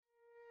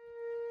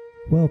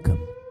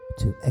Welcome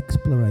to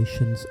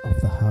Explorations of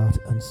the Heart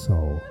and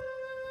Soul,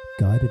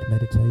 guided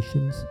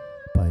meditations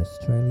by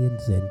Australian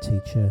Zen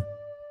teacher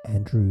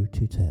Andrew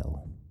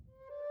Tuttle.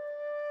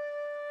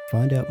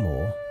 Find out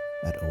more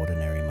at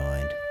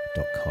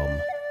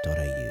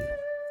ordinarymind.com.au.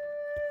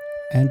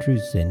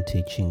 Andrew's Zen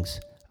teachings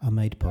are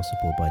made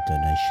possible by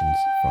donations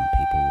from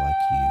people like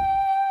you.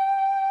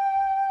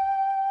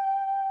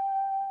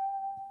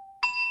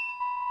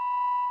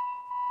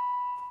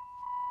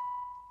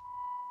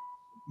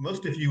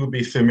 Most of you would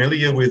be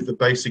familiar with the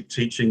basic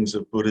teachings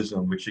of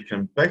Buddhism, which you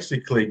can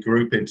basically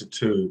group into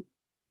two.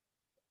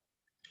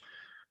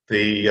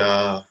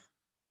 The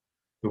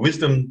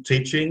wisdom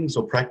teachings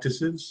or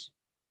practices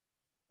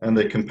and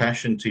the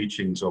compassion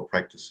teachings or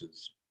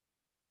practices.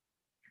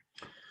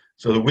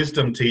 So the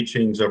wisdom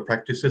teachings or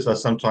practices are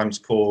sometimes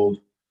called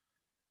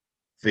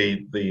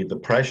the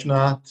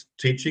prajna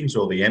teachings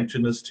or the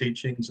emptiness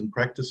teachings and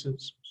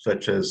practices,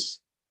 such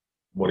as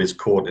what is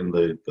called in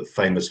the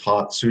famous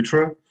Heart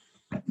Sutra.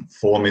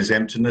 Form is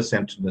emptiness,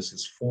 emptiness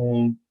is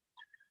form.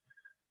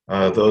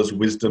 Those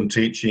wisdom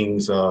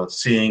teachings are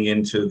seeing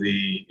into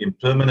the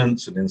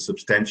impermanence and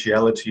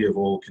insubstantiality of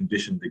all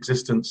conditioned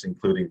existence,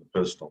 including the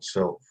personal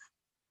self.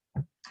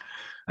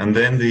 And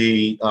then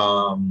the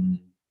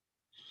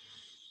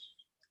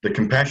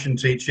compassion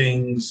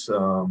teachings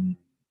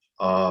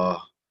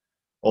are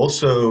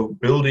also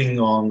building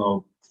on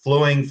or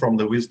flowing from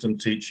the wisdom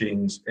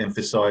teachings,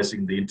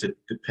 emphasizing the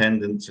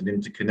interdependence and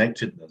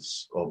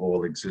interconnectedness of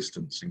all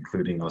existence,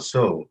 including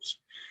ourselves.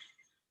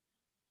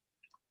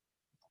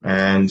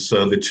 And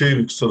so the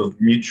two sort of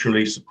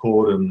mutually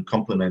support and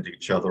complement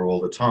each other all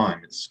the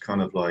time. It's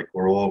kind of like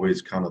we're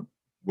always kind of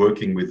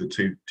working with the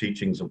two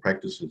teachings and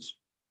practices.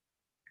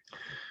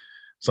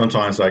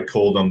 Sometimes I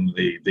call them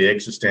the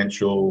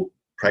existential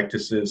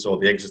practices or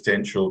the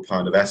existential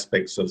kind of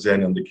aspects of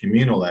Zen and the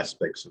communal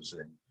aspects of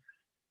Zen.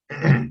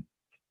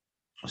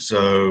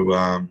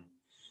 So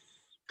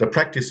the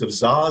practice of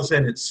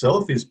Zazen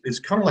itself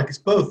is kind of like it's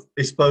both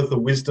a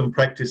wisdom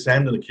practice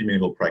and a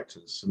communal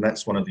practice, and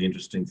that's one of the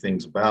interesting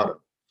things about it.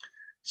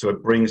 So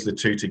it brings the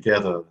two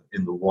together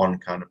in the one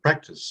kind of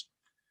practice.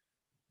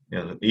 You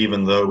know,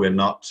 even though we're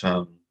not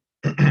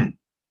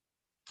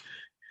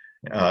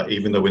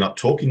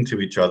talking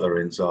to each other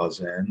in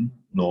Zazen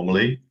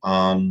normally,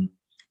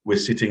 we're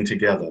sitting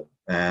together,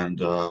 and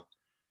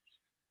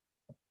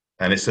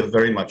it's a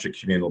very much a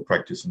communal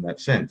practice in that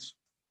sense.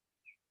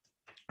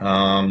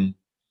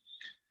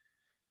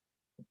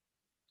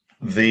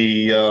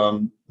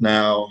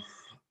 Now,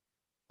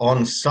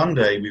 on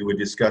Sunday we were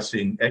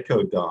discussing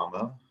Echo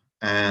Dharma,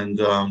 and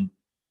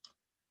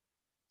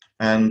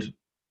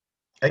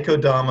Echo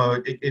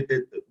Dharma.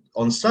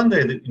 On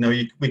Sunday,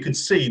 we could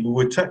see we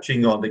were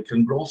touching on it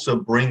can also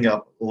bring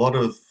up a lot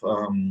of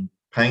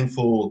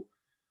painful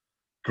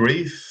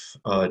grief,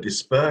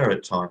 despair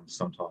at times,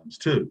 sometimes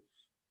too,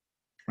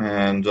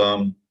 and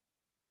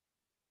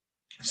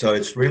so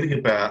it's really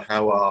about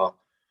how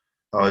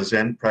our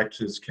Zen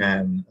practice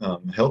can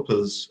help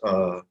us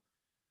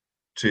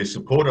to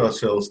support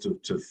ourselves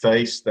to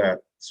face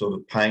that sort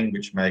of pain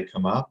which may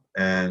come up,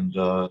 and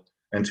to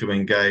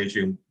engage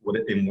in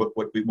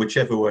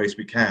whichever ways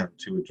we can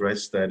to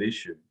address that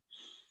issue.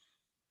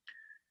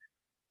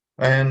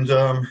 And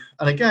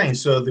again,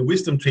 so the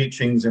wisdom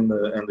teachings and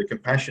the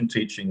compassion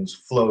teachings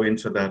flow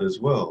into that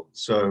as well.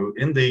 So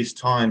in these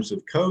times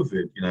of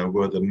COVID,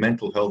 where the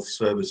mental health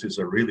services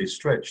are really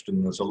stretched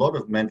and there's a lot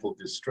of mental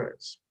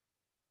distress,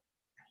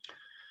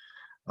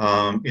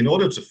 in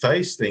order to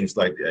face things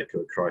like the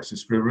echo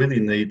crisis, we really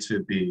need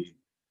to be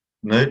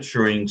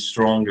nurturing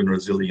strong and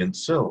resilient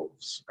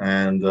selves,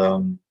 and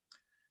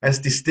as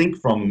distinct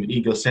from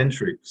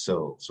egocentric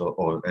selves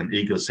and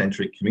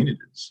egocentric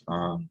communities.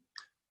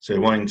 So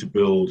wanting to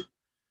build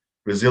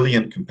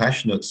resilient,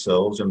 compassionate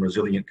selves and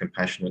resilient,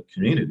 compassionate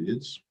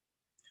communities,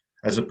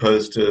 as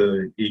opposed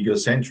to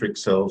egocentric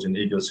selves and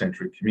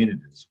egocentric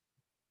communities.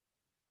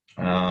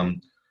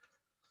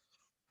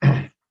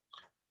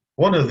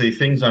 One of the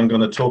things I'm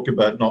going to talk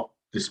about, not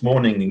this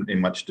morning in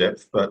much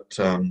depth, but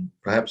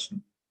perhaps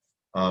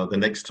the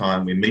next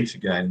time we meet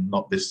again,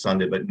 not this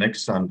Sunday, but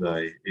next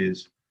Sunday,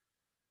 is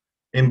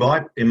in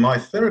my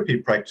therapy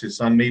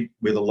practice, I meet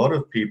with a lot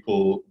of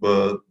people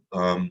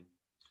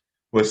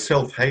where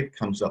self-hate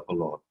comes up a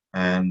lot.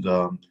 And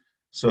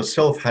so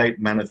self-hate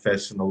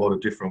manifests in a lot of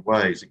different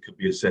ways. It could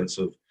be a sense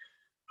of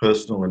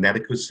personal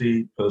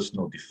inadequacy,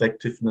 personal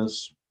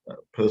defectiveness,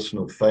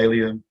 personal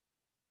failure,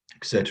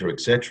 etc.,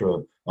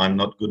 etc. I'm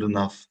not good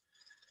enough.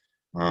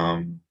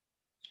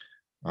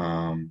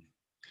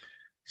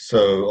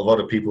 So a lot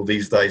of people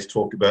these days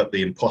talk about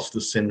the imposter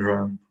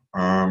syndrome.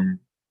 And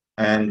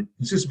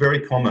this is very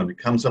common. It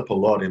comes up a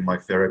lot in my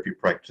therapy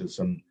practice.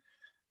 And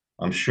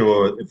I'm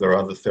sure if there are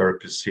other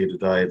therapists here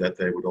today that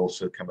they would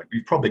also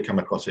you've probably come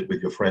across it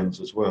with your friends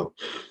as well,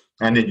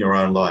 and in your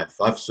own life.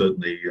 I've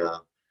certainly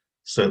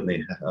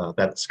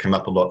that's come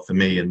up a lot for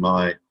me in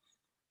my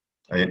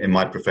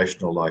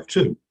professional life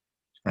too.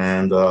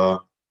 And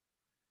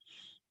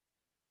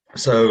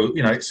So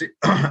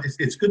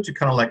it's good to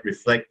kind of like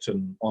reflect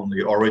on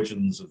the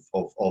origins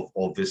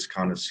of this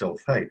kind of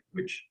self-hate,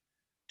 which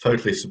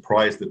totally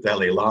surprised the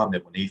Dalai Lama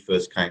when he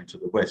first came to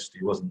the West.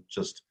 He wasn't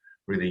just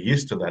really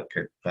used to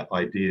that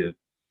idea.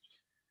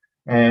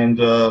 And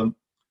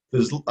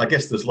I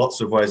guess there's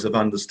lots of ways of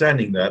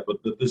understanding that, but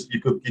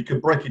you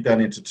could break it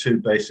down into two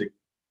basic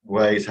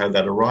ways how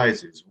that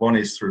arises. One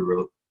is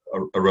through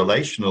a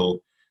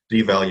relational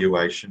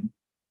devaluation.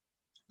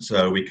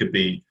 So we could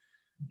be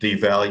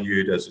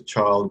devalued as a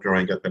child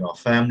growing up in our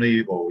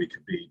family, or we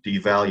could be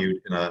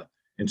devalued in an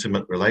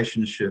intimate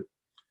relationship.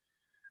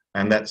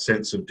 And that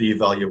sense of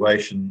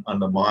devaluation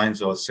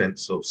undermines our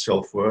sense of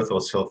self-worth or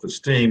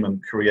self-esteem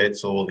and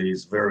creates all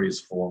these various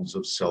forms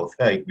of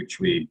self-hate, which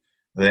we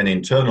then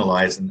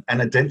internalize and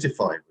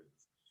identify with.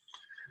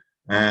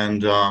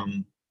 And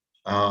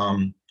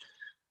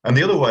and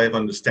the other way of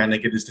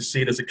understanding it is to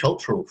see it as a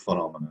cultural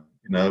phenomenon.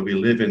 We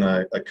live in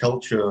a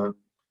culture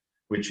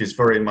which is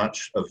very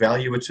much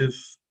evaluative,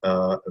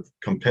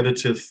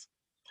 competitive,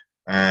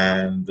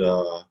 and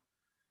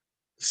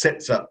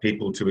sets up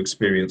people to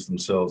experience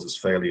themselves as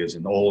failures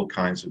in all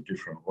kinds of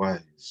different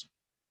ways.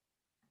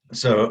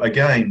 So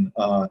again,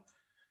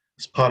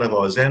 as part of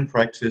our Zen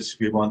practice,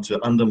 we want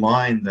to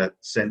undermine that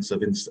sense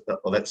of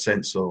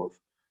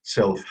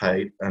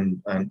self-hate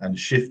and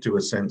shift to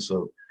a sense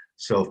of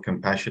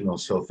self-compassion or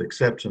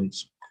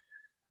self-acceptance.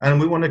 And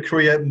we want to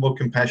create more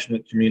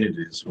compassionate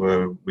communities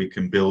where we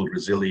can build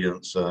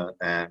resilience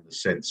and a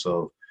sense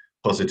of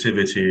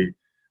positivity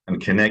and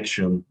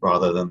connection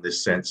rather than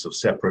this sense of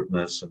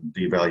separateness and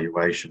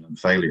devaluation and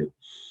failure.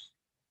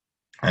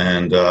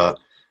 And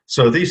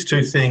so these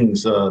two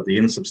things, the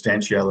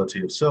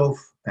insubstantiality of self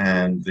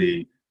and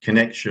the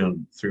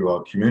connection through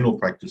our communal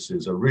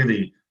practices, are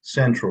really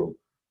central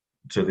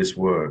to this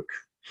work.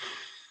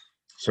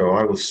 So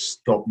I will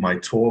stop my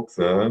talk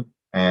there.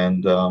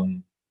 And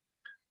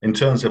in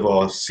terms of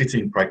our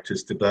sitting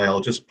practice today,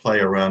 I'll just play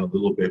around a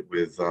little bit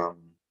with,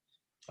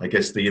 I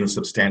guess, the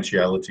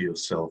insubstantiality of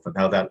self and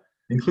how that,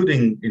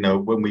 including,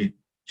 when we,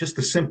 just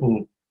the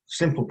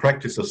simple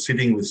practice of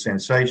sitting with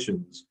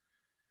sensations,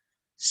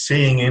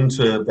 seeing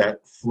into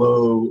that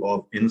flow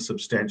of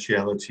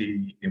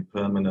insubstantiality,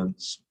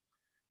 impermanence,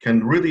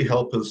 can really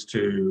help us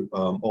to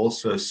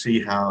also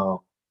see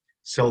how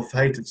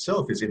self-hate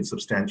itself is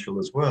insubstantial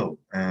as well,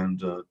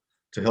 and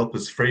to help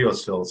us free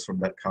ourselves from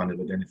that kind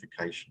of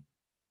identification.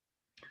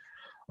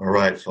 All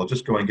right, so I'll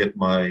just go and get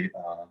my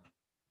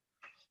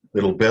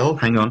little bell.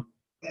 Hang on.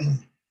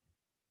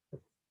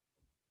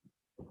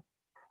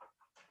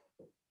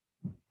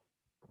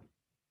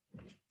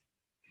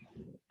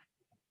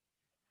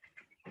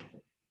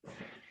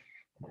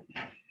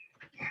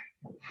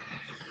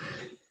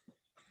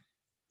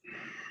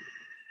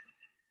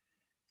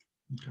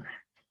 Okay.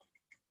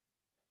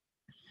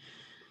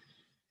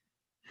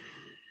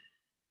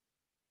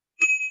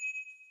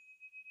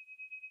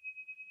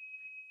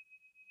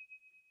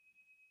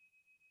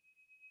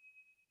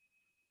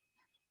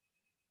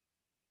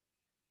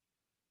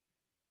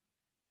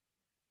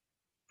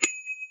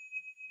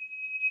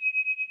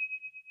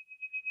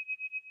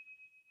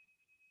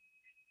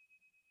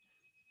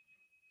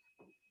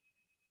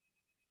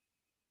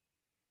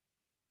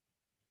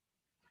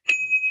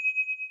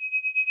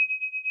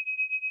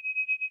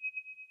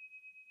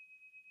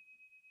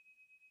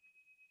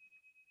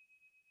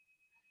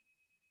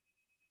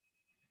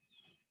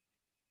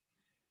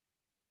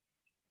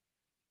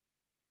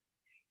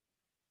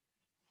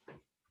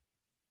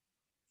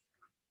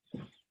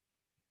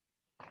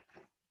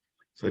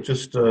 So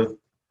just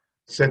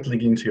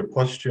settling into your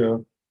posture.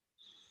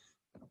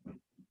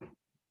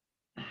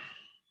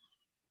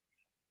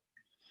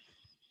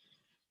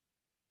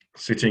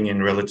 Sitting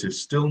in relative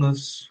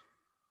stillness,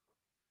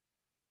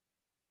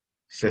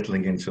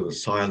 settling into the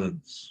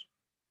silence,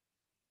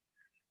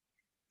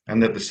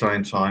 and at the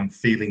same time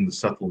feeling the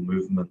subtle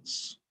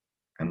movements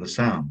and the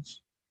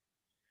sounds.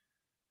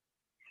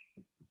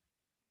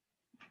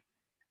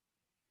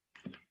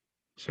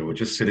 So we'll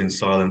just sit in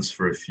silence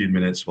for a few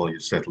minutes while you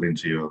settle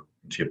into your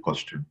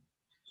posture.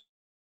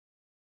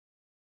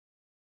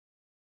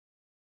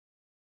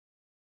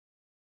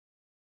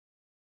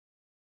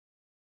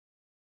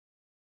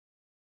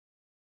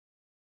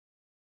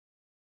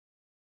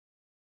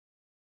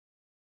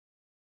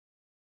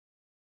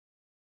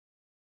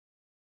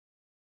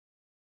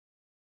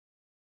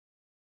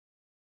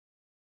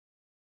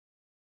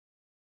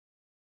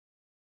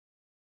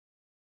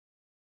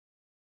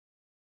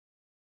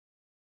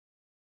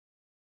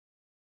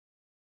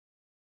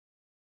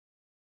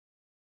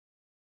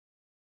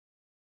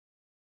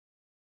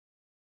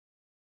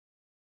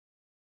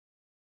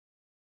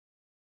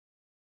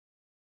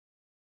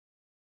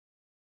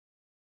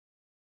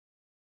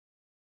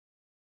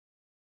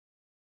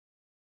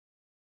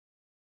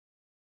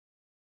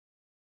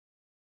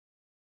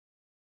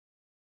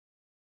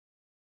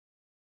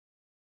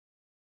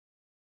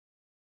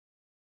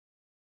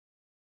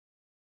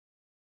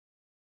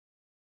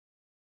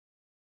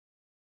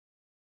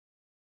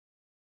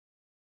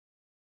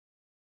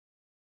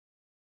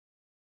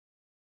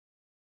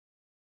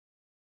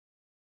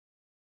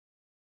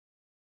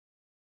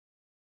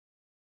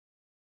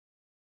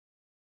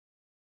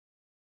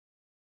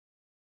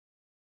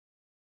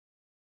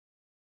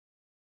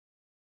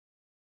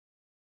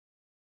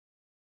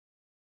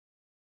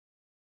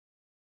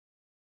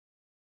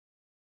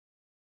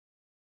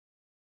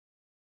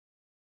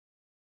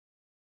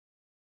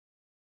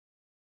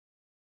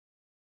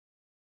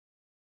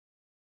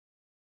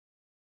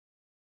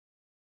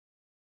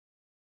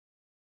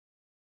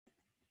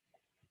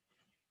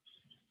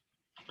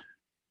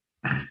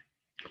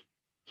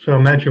 So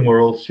imagine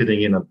we're all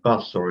sitting in a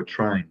bus or a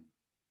train.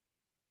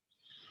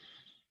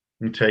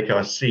 We take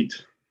our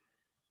seat.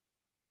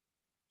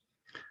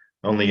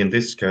 Only in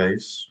this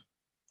case,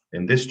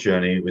 in this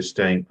journey, we're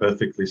staying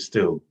perfectly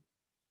still,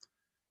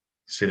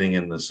 sitting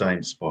in the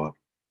same spot.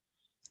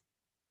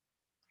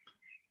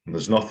 And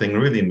there's nothing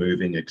really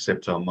moving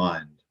except our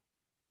mind.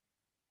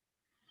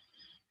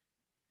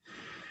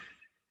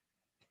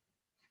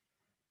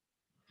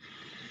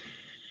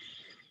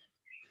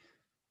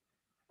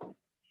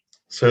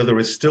 So there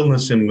is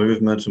stillness in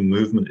movement and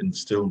movement in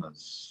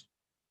stillness.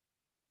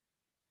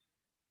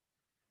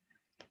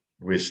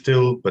 We're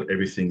still, but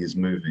everything is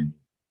moving.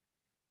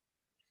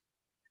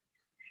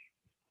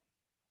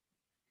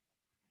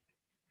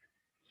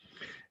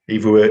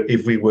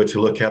 If we were to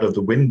look out of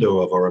the window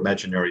of our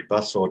imaginary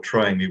bus or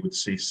train, we would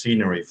see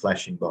scenery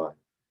flashing by.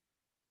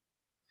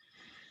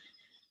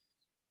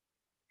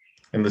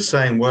 In the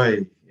same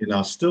way, in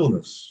our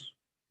stillness,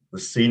 the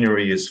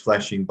scenery is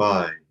flashing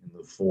by in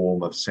the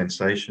form of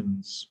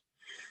sensations,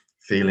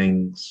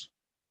 feelings,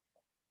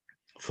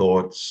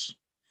 thoughts,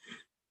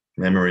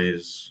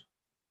 memories,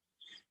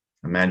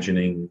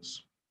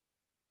 imaginings,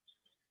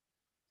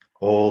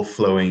 all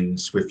flowing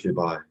swiftly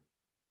by.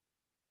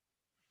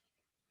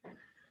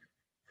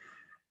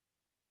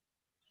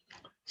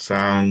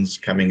 Sounds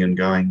coming and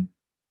going.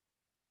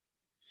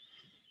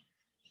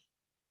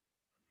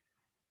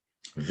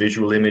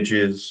 Visual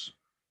images,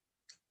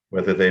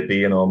 whether they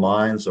be in our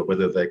minds or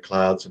whether they're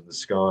clouds in the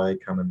sky,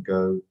 come and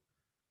go.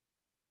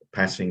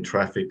 Passing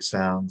traffic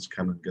sounds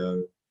come and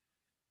go.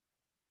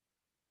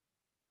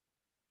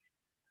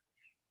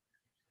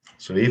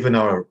 So even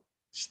our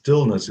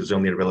stillness is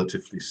only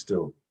relatively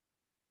still.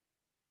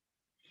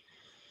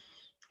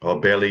 Our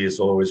belly is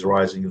always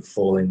rising and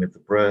falling with the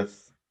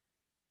breath.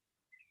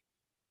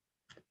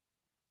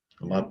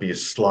 There might be a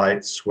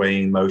slight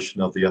swaying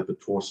motion of the upper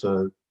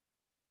torso.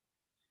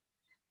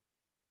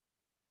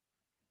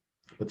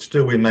 But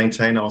still we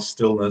maintain our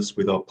stillness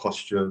with our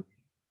posture,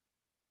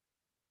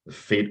 the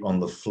feet on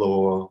the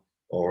floor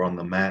or on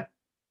the mat,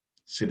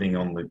 sitting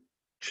on the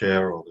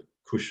chair or the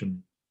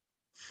cushion,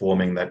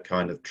 forming that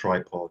kind of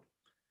tripod,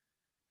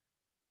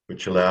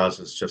 which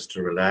allows us just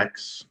to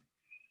relax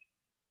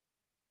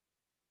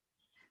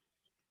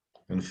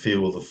and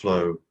feel the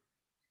flow.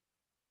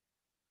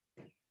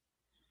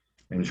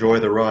 Enjoy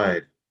the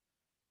ride.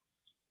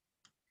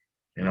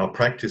 In our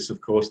practice,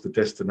 of course, the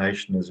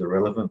destination is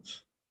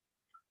irrelevant.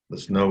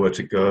 There's nowhere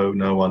to go,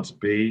 no one to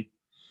be,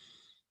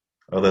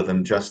 other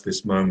than just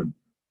this moment.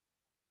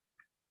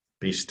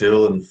 Be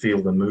still and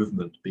feel the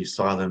movement. Be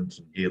silent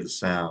and hear the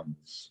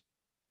sounds.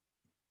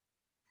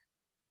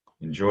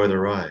 Enjoy the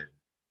ride.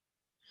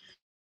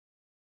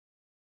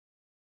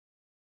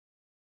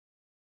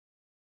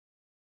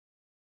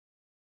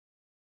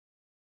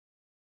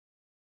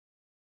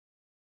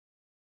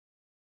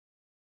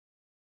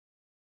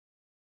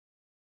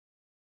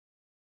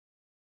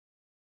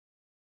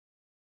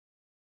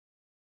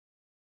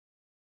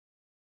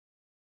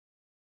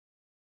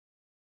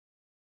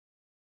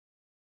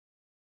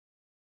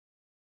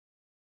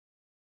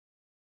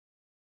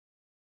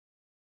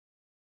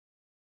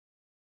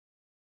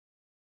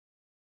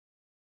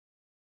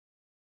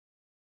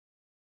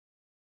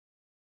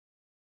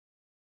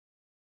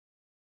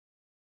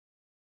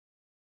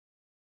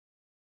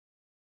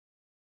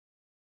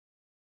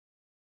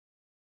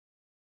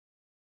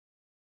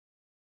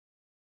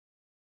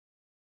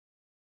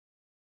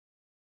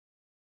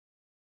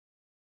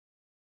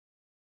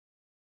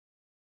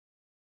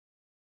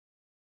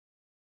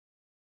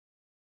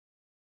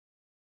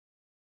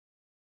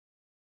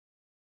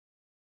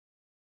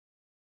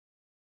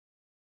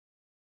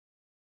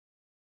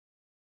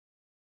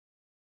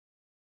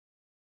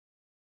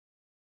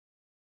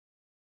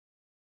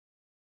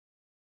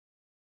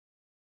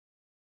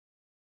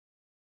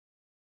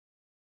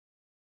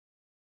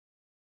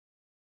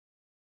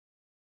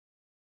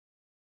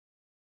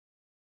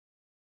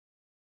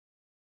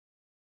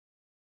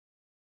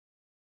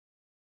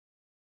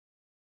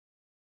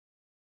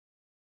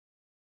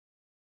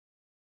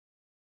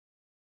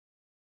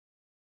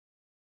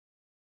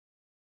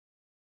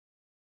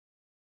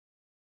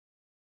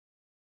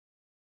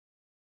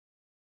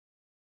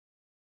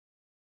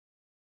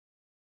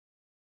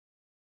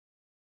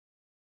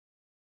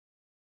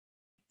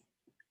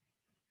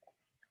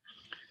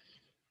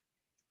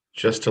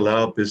 Just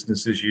allow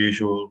business as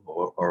usual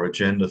or our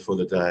agenda for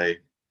the day,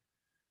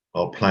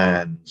 our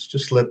plans.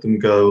 Just let them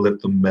go, let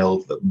them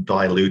melt, let them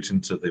dilute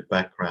into the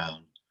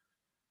background.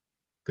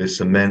 This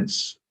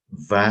immense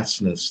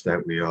vastness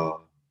that we are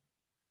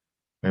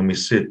when we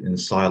sit in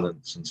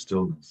silence and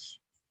stillness.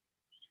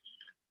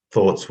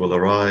 Thoughts will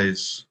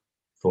arise,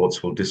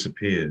 thoughts will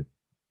disappear.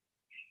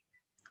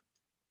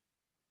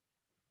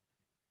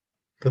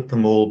 Let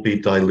them all be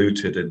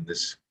diluted in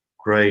this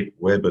great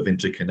web of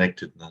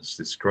interconnectedness,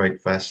 this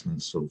great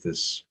vastness of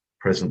this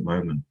present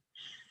moment.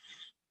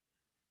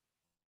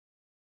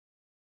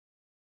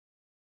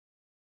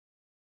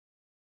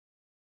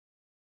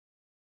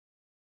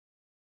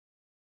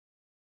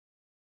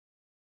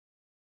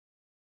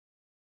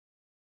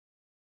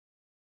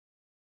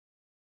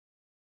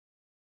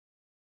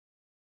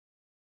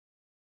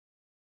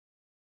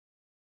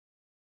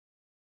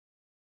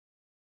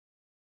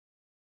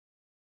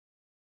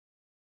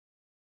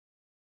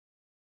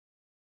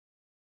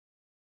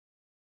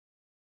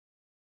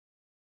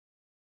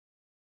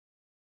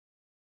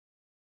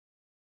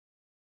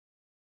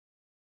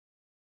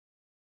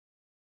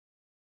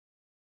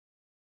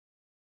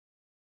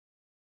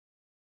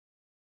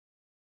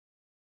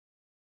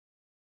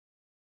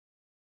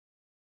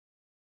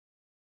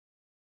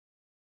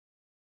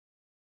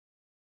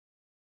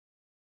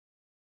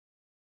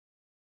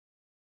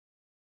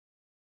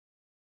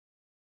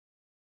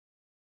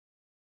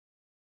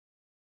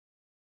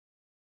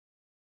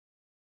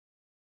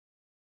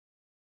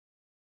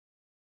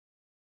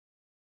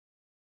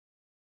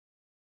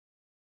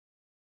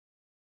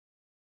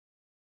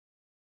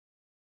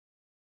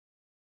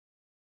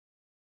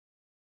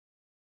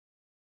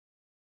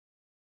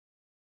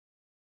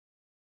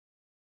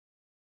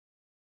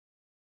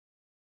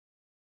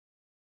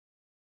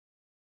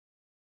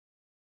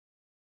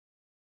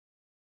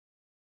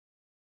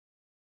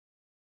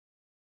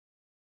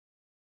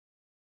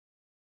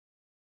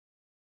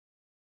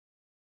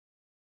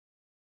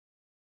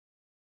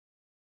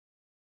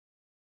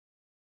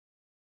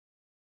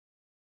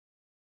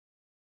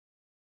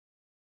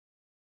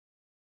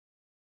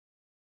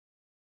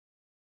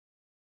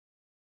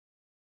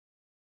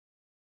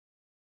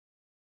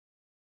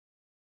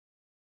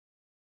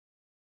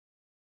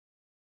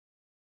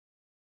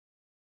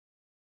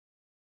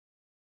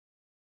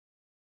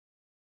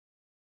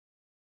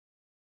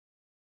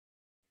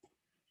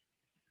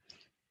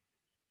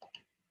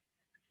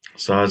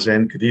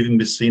 Zazen could even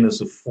be seen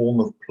as a form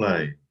of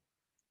play.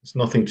 There's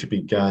nothing to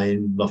be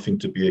gained, nothing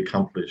to be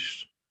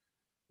accomplished.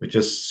 We're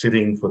just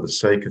sitting for the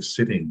sake of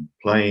sitting,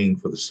 playing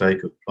for the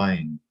sake of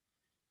playing,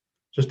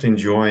 just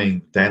enjoying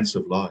the dance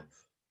of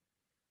life,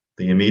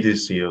 the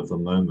immediacy of the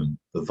moment,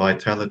 the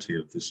vitality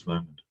of this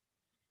moment.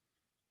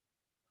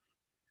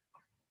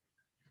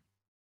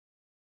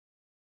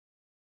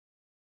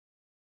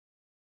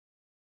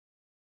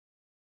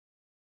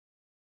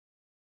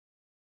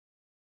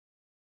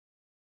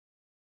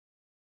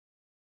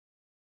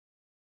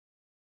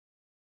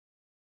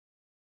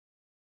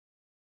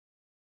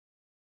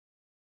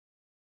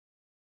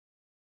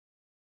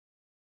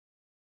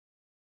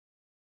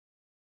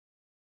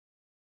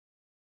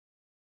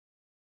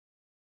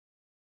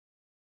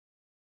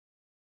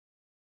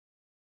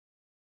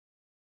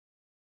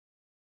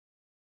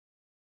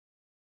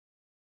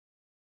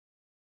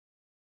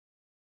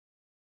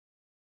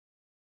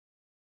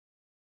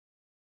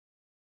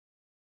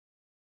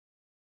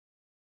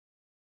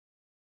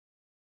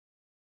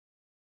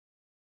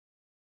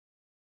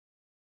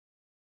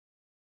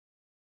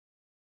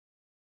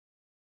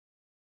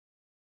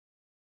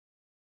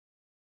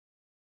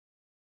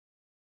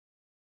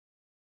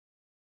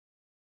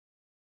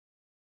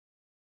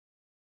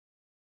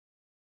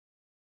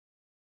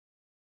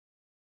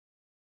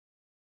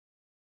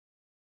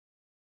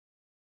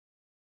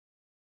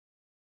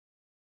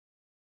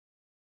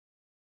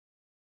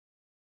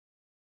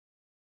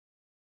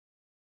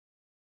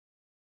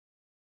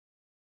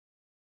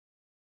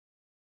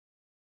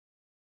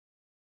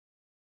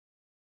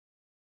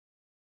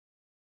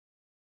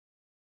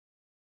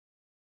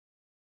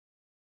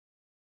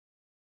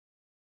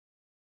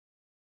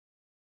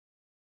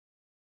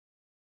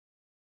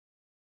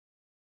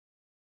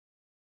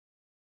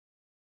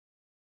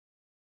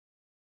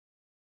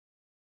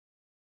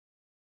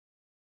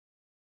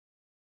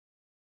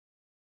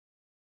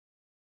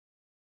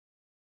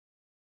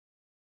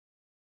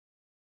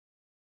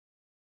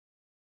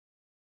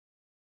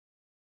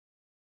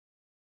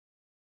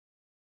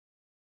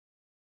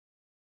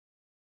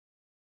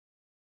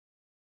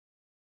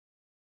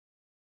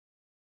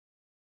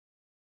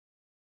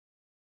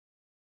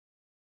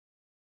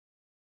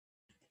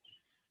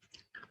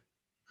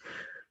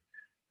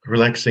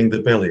 Relaxing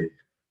the belly.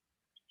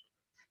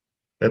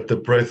 Let the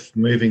breath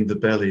moving the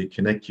belly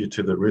connect you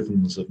to the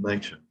rhythms of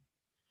nature,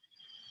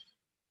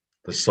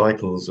 the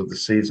cycles of the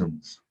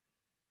seasons,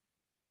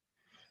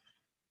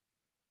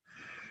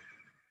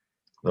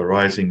 the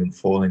rising and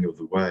falling of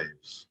the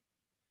waves.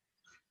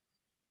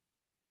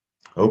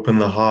 Open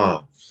the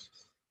heart.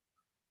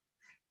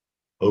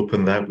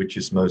 Open that which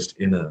is most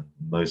inner,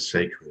 most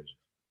sacred.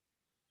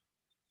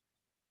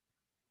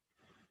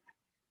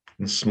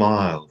 And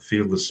smile,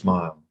 feel the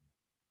smile.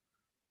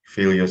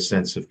 Feel your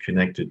sense of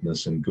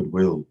connectedness and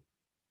goodwill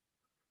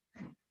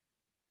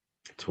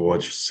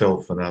towards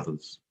yourself and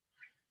others.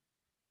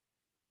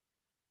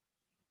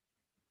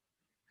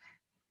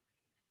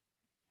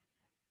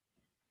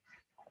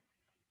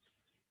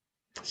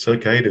 It's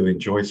okay to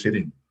enjoy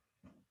sitting.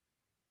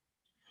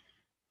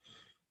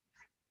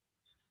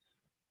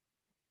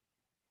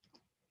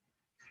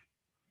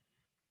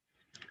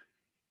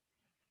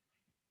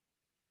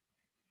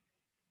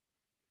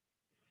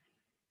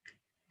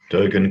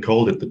 Dogen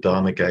called it the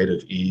Dharma gate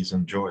of ease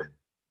and joy.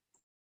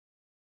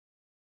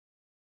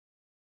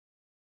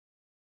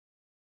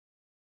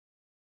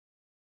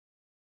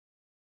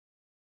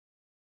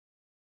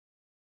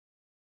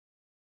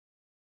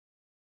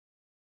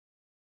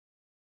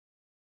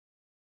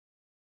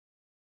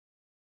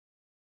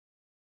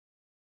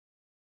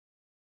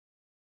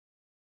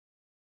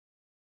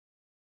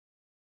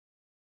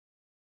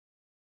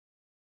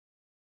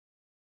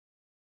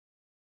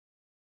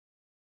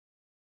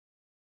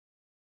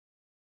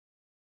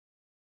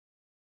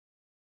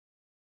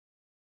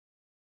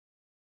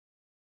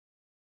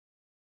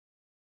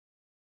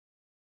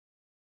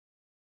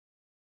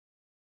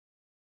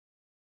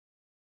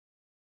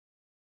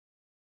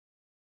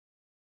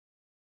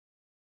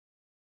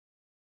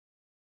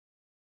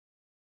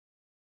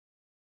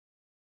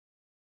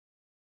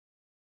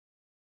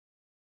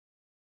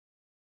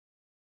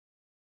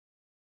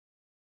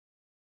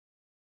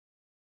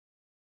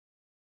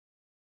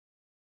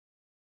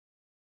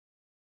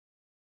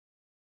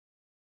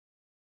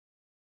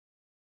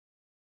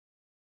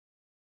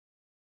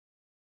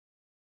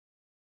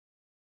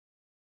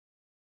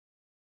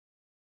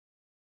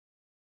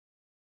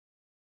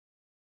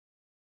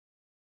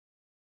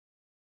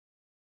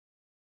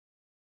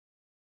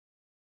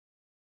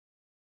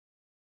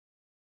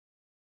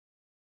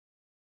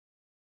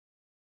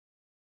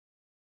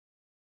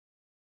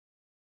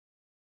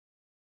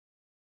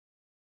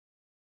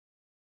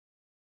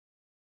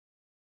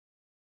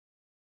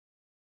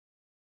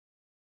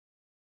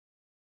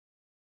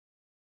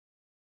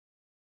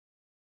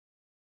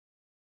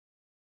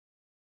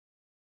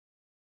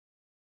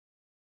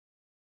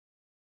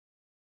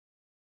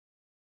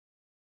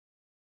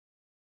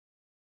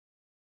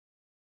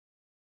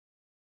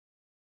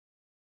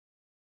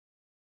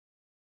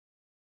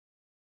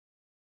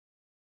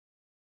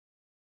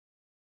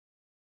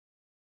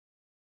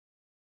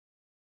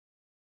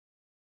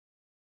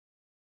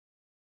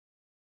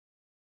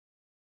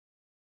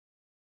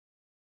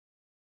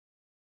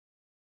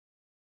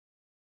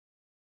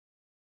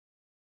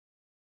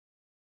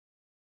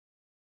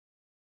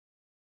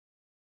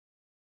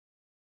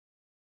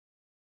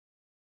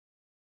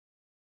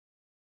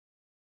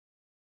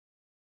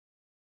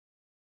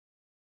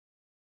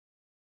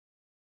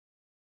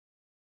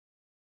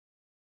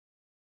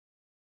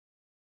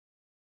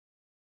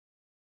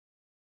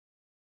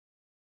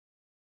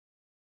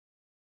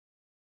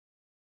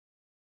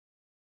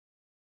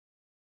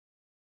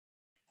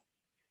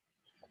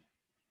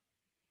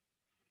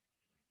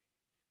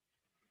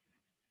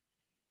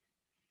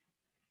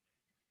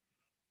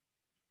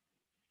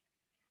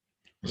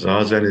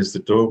 Zazen is the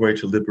doorway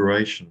to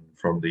liberation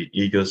from the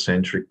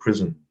egocentric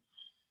prison.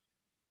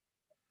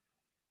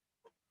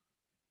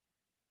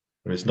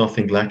 There is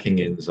nothing lacking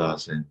in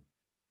Zazen.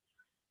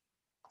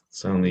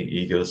 It's only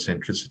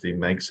egocentricity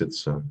makes it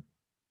so.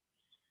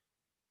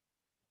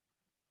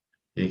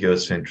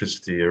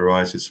 Egocentricity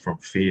arises from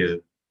fear,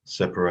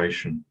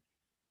 separation.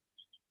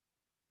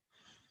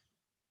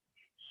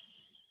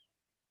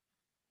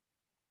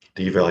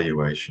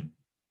 Devaluation.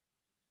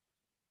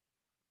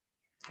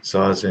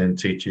 Zazen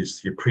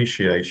teaches the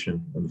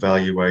appreciation and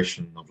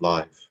valuation of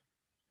life.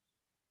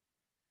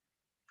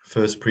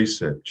 First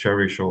precept,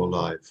 cherish all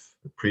life,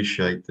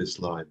 appreciate this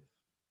life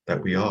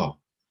that we are.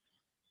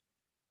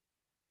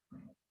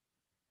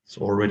 It's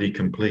already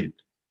complete.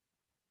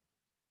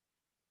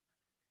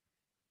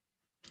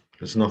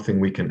 There's nothing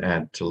we can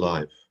add to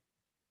life.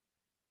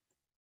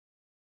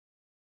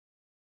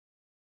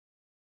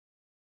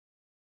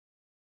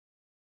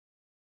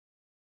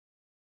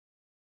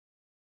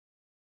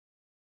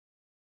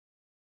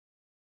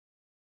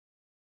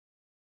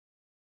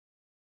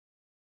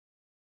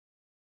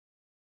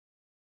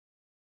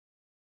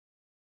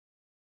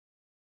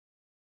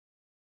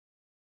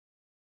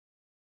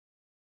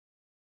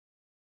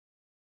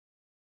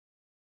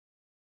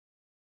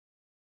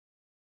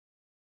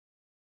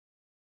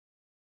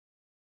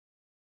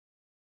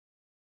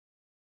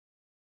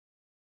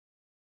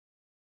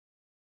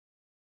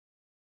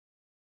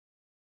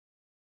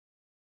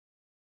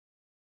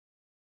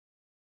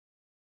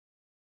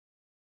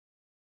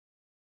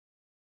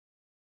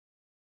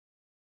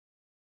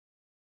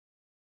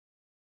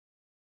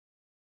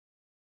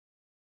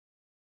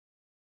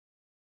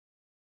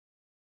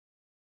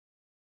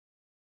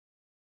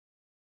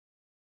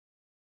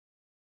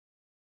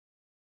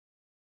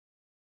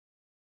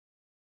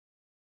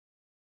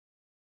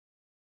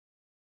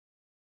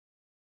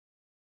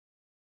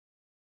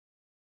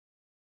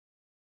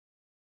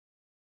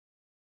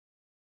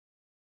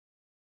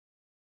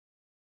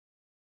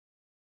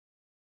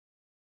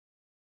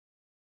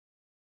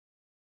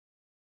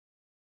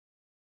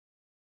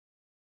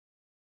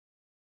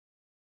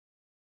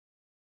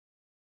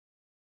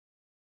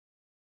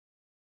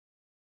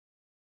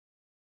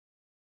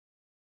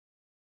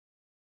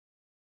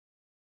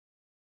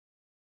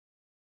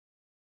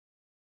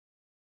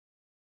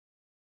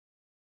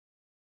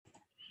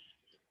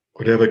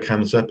 Whatever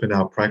comes up in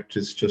our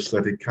practice, just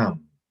let it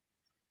come.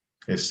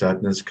 If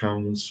sadness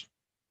comes,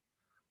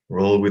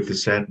 roll with the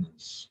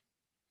sadness.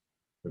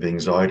 If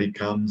anxiety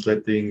comes,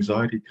 let the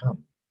anxiety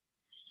come.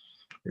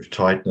 If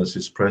tightness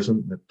is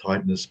present, let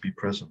tightness be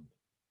present.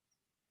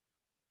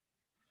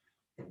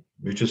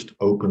 We just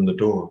open the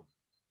door.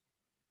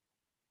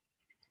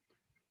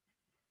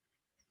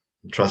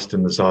 Trust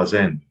in the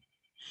Zazen.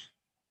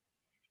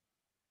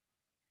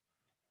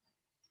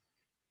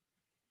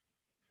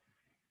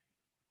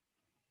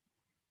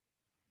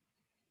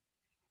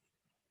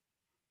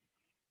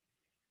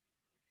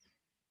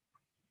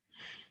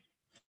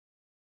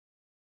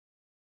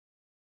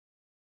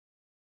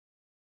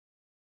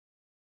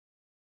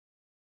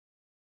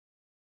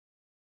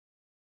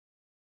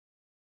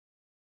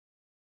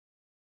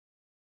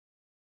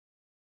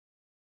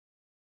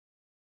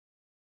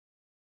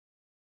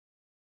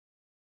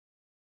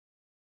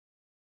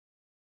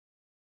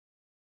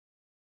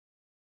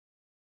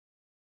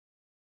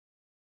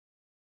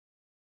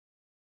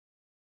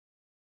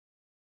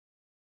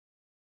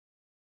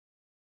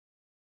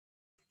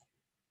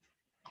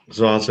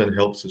 Zazen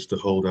helps us to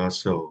hold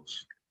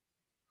ourselves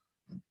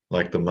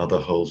like the mother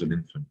holds an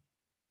infant.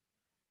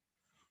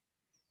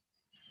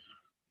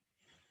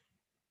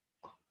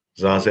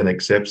 Zazen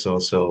accepts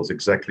ourselves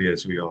exactly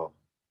as we are,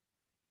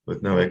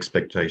 with no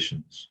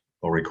expectations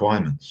or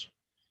requirements.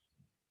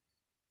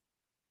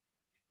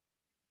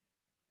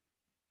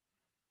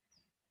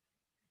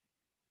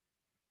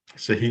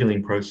 It's a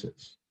healing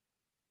process.